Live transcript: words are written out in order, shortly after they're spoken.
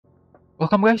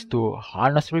Welcome guys to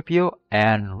Honest Review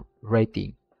and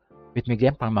Rating with me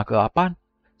game Panglima ke-8.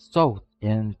 So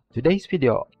in today's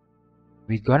video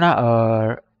we're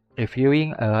gonna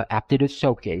reviewing aptitude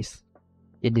showcase.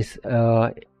 In this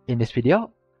video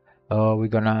we're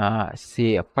gonna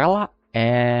see Pela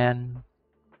and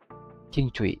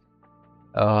Qingque.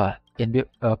 In the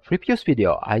previous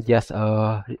video I just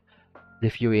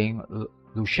reviewing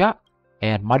Lucia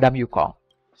and Madame Yukong.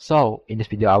 So in this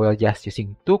video I will just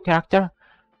using two characters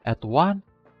at one.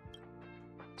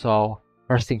 So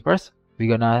first thing first,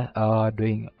 we're gonna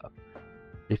doing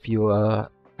review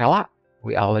Pela.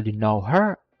 We already know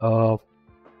her.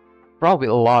 Probably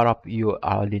a lot of you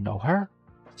already know her.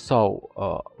 So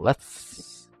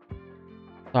let's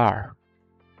start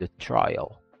the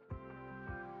trial.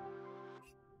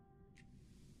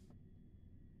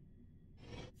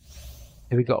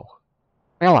 Here we go.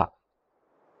 Pela.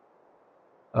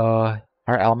 Her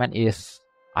element is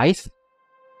ice,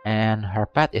 and her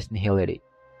pet is nihility.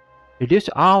 Reduce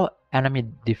all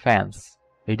enemy defense.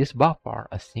 Reduce buff for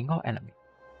a single enemy.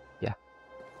 Yeah,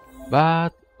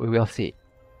 but we will see.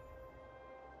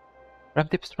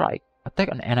 Preemptive strike. Attack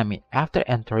an enemy after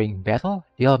entering battle.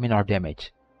 Deal minor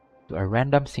damage to a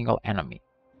random single enemy,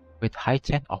 with high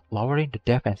chance of lowering the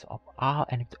defense of all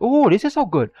enemies. Oh, this is so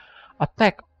good.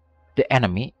 Attack the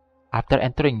enemy after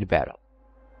entering the battle.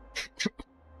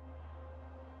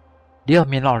 Deal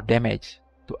minor damage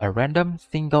to a random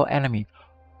single enemy.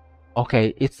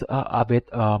 Okay, it's a bit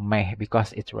meh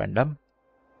because it's random,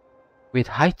 with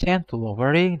high chance to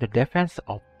lowering the defense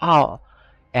of all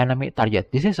enemy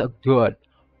target. This is a good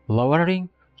lowering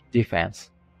defense.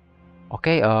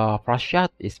 Okay, frost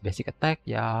shot is basic attack.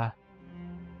 Yeah,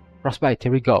 frostbite.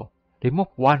 Here we go. Remove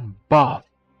one buff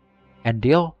and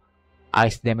deal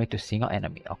ice damage to single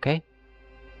enemy. Okay,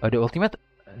 the ultimate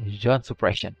zone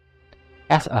suppression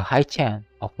has a high chance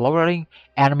of lowering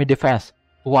enemy defense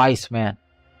twice, man.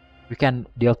 We can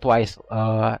deal twice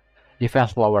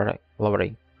defense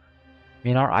lowering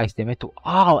minor ice damage to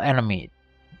all enemy.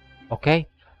 Okay,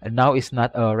 and now it's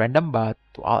not random but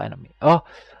to all enemy.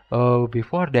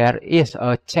 Before there is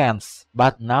a chance,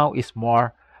 but now it's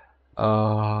more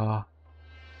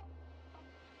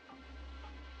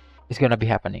it's gonna be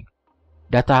happening.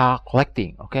 Data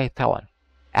collecting. Okay, talent.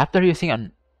 After using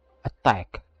an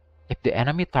attack, if the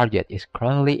enemy target is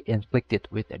currently inflicted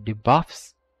with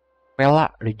debuffs,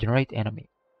 Pela regenerate enemy.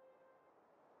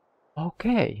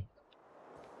 Okay.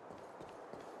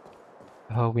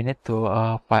 We need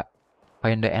to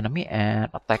find the enemy and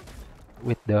attack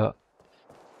with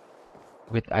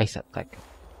ice attack.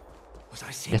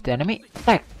 That's the enemy.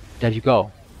 Attack. There you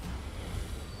go.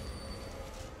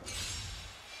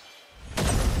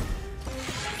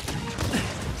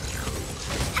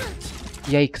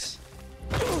 Yikes.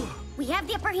 We have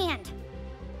the upper hand.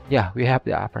 Yeah, we have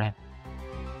the upper hand.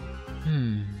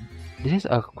 This is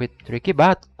quite tricky,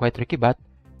 but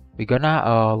we're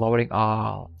gonna lowering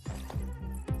all.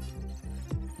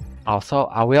 Also,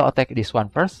 I will attack this one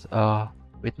first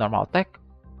with normal attack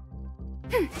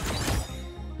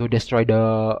to destroy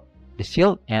the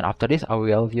shield, and after this I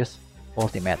will use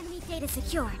ultimate. Enemy data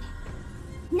secured.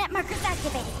 Net markers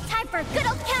activated. Time for a good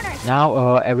old counter.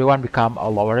 Now everyone become a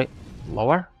lower.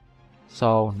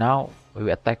 So now we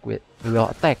will attack the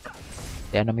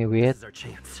enemy with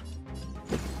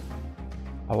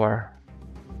our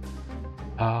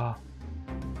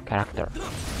character.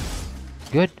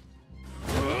 Good.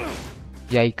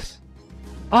 Yikes.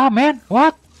 Oh man,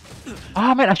 what?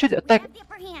 Oh man, I should attack. The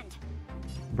upper hand.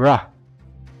 Bruh.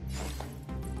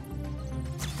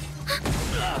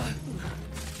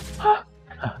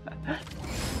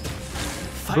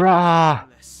 Bruh.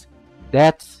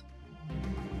 That's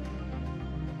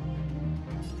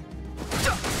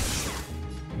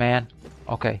man.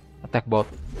 Okay, attack both.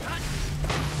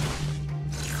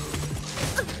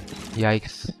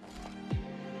 Yikes.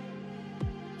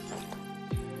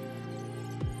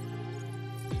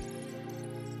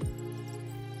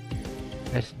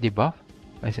 Let's debuff.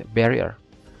 Let's say barrier.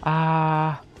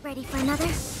 Ready for another?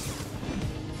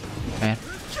 Man.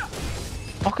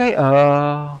 Okay,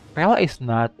 Pela is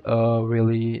not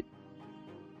really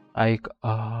like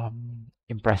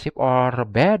impressive or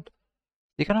bad.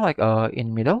 They kind of like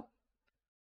in middle.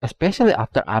 Especially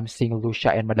after I'm seeing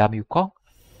Lucia and Madame Yukong.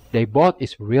 They both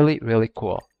is really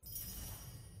cool.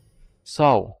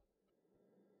 So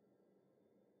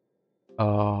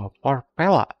for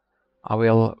Pela, I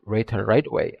will rate her right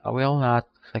away. I will not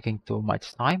taking too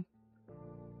much time.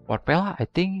 For Pela, I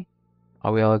think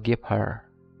I will give her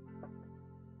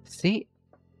C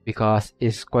because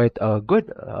it's quite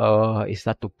good. It's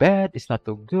not too bad, it's not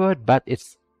too good, but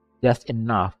it's just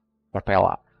enough for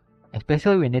Pela.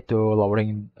 Especially we need to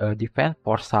lowering defense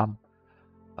for some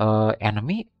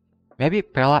enemy. Maybe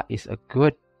Pela is a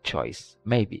good choice.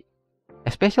 Maybe,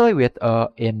 especially with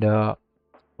in the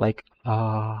like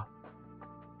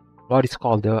what is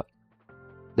called the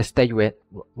stage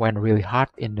when really hard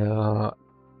in the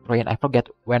train. I forget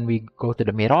when we go to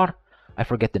the mirror. I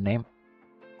forget the name.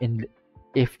 In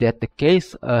if that the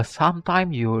case,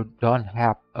 sometimes you don't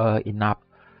have enough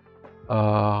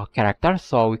character,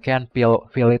 so we can fill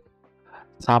it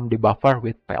some debuffer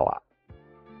with Pela.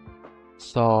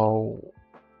 So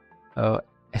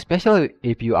especially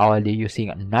if you already using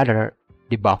another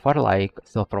debuffer like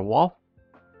silverwolf,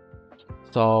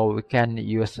 so we can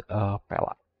use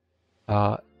Pela.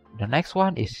 The next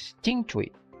one is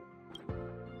Qingque.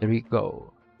 There we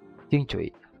go,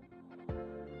 Qingque.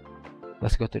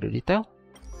 Let's go to the detail.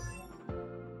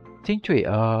 Qingque,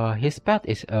 his pet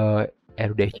is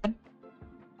erudition.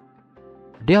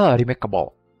 Deal a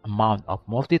remarkable amount of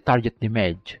multi-target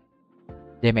damage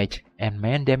and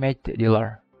main damage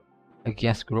dealer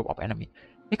against group of enemy.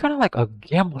 It's kind of like a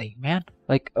gambling, man.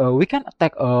 Like we can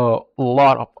attack a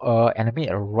lot of enemy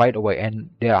right away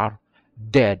and they are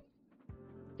dead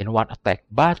in one attack,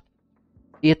 but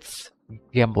it's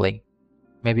gambling.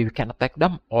 Maybe we can attack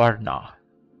them or not.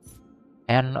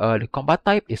 And the combat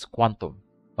type is quantum,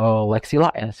 like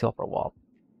Scylla and silverwolf.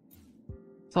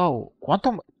 So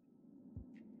quantum,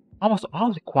 almost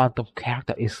all the quantum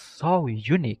character is so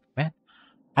unique, man.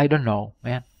 I don't know,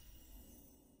 man.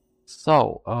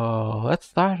 So let's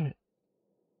start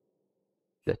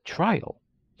the trial.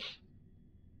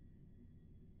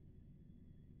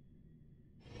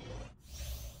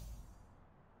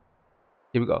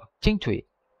 Here we go. Qingque,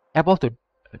 able to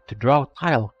draw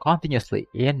tile continuously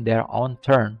in their own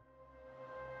turn.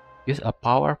 Use a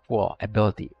powerful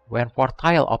ability when 4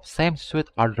 tiles of same suit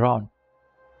are drawn.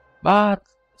 But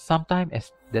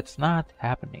sometimes that's not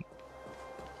happening.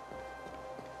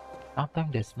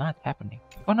 Sometimes that's not happening.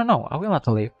 Oh no, I will not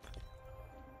leave.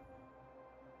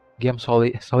 Game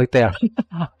solitaire.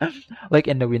 Like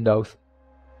in the Windows.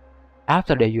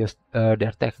 After they use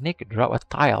their technique, draw a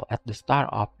tile at the start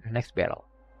of the next battle.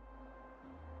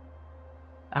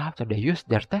 After they use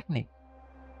their technique.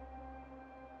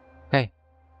 Okay.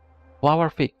 Flower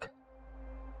Fig.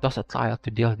 Toss a tile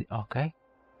to deal the... Okay.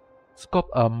 Scope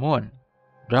a moon.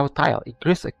 Draw a tile.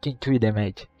 Increase a Qingque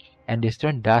damage. And this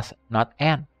turn does not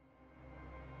end.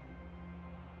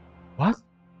 What?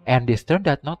 And this turn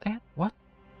does not end? What?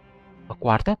 A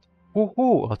quartet?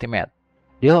 Woohoo! Ultimate.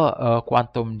 Deal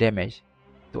quantum damage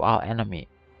to all enemy.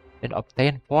 Then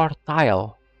obtain 4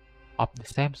 tile of the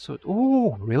same suit.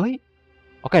 Ooh, really?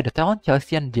 Okay, the talent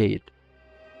Chalcyon Jade.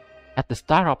 At the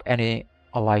start of any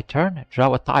ally turn,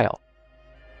 draw a tile.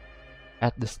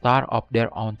 At the start of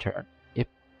their own turn. If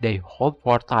they hold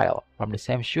 4 tile from the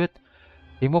same suit,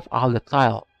 remove all the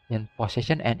tile in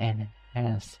possession and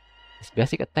enhance its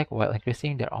basic attack while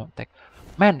increasing their own attack.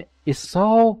 Man, it's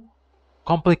so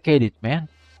complicated, man.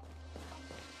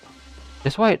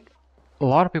 That's why a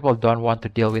lot of people don't want to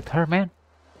deal with her, man.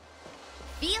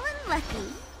 Feeling lucky.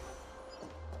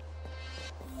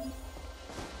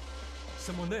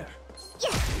 Someone there.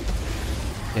 Yeah.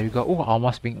 There you go. Ooh,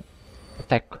 almost being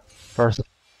attacked first.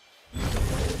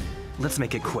 Let's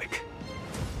make it quick.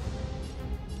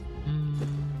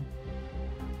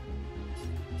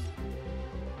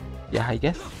 Yeah, I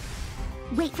guess.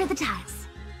 Wait for the tiles.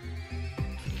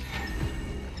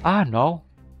 Ah, no.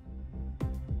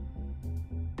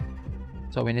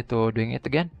 So we need to doing it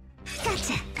again.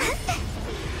 Gotcha.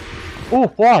 Oh,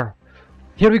 4.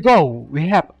 Here we go. We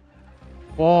have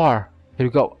 4. Here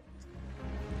we go.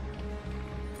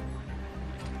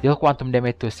 Deal quantum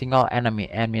damage to single enemy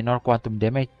and minor quantum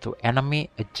damage to enemy.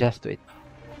 Adjust to it.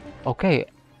 Okay,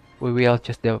 we will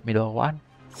choose the middle one.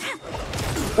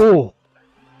 Oh,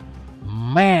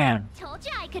 man, Told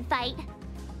you I could fight.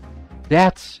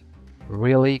 that's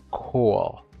really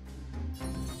cool.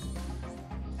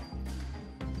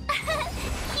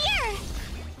 Here.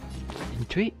 In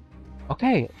 3.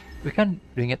 Okay, we can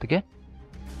doing it again.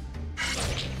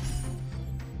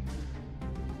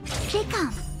 They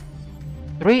come.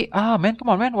 3. Ah, man,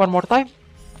 come on, man. One more time.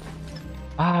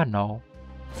 Ah, no.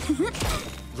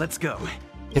 Let's go.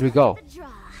 Here we go. The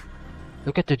draw.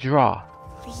 Look at the draw.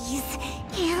 Please.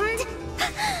 And.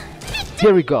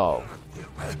 Here we go.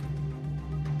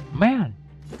 Man.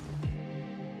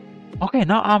 Okay,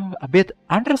 now I'm a bit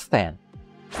understand.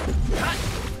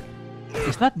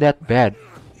 It's not that bad.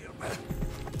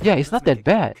 Yeah, it's not that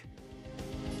bad.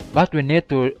 But we need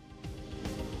to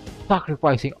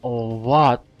sacrificing a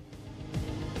lot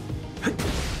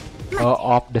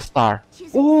of the star.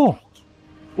 Oh!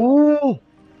 Oh!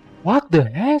 What the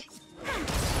heck?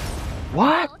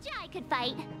 What? Told ya I could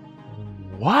fight.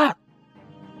 What?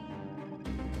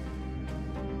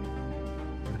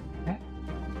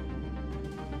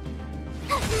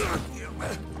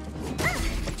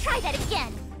 Try that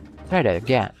again. Try that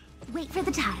again. Wait for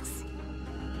the tiles.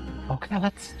 Okay,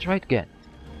 let's try it again.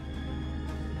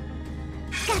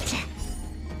 Gotcha.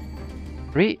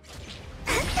 3.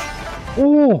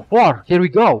 Oh, 4. Here we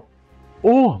go.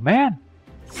 Oh, man.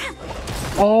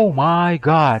 Oh my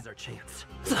god. This is our chance.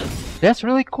 That's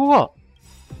really cool.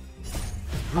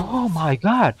 Oh my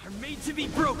god. Are made to be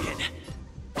broken.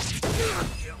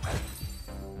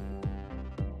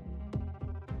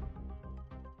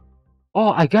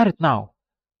 Oh, I got it now.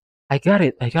 I got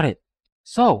it.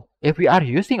 So, if we are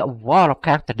using a lot of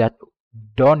characters that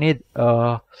don't need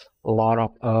a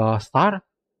lot of star,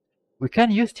 we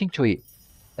can use Qingque.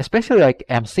 Especially like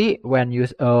MC when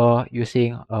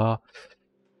using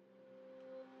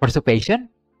participation.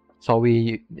 So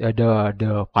we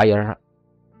the fire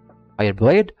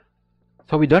blade.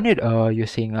 So we don't need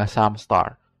using some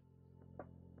star.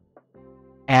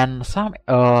 And some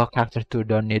characters too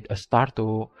don't need a star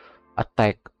to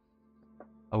attack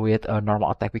with a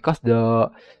normal attack, because the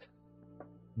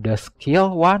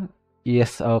skill one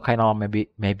is kind of maybe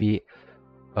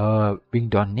being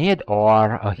don't need,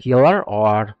 or a healer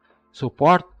or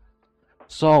support.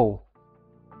 So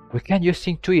we can use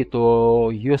Qingque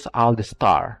to use all the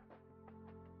star.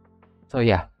 So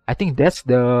yeah, I think that's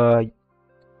the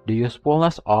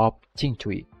usefulness of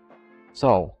Qingque.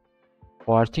 So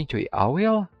for Qingque, I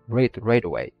will rate right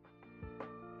away.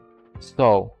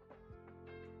 So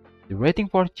the rating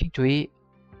for Qingque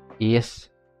is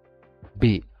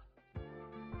B.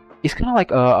 It's kind of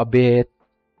like a bit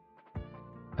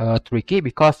tricky,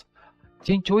 because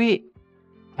Qingque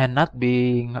cannot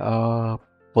being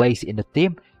placed in the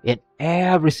team in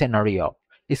every scenario.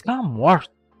 It's kind of more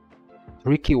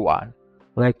tricky one.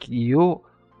 Like you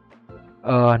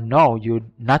no, you're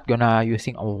not gonna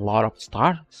using a lot of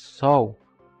stars, so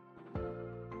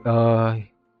to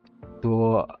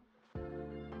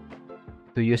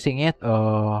using it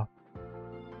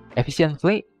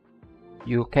efficiently,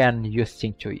 you can use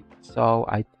Qingque. So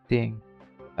I think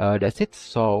that's it.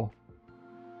 So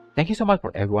thank you so much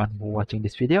for everyone who watching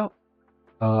this video.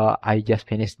 I just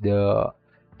finished the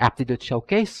aptitude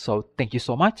showcase, so thank you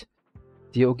so much.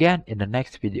 See you again in the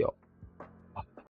next video.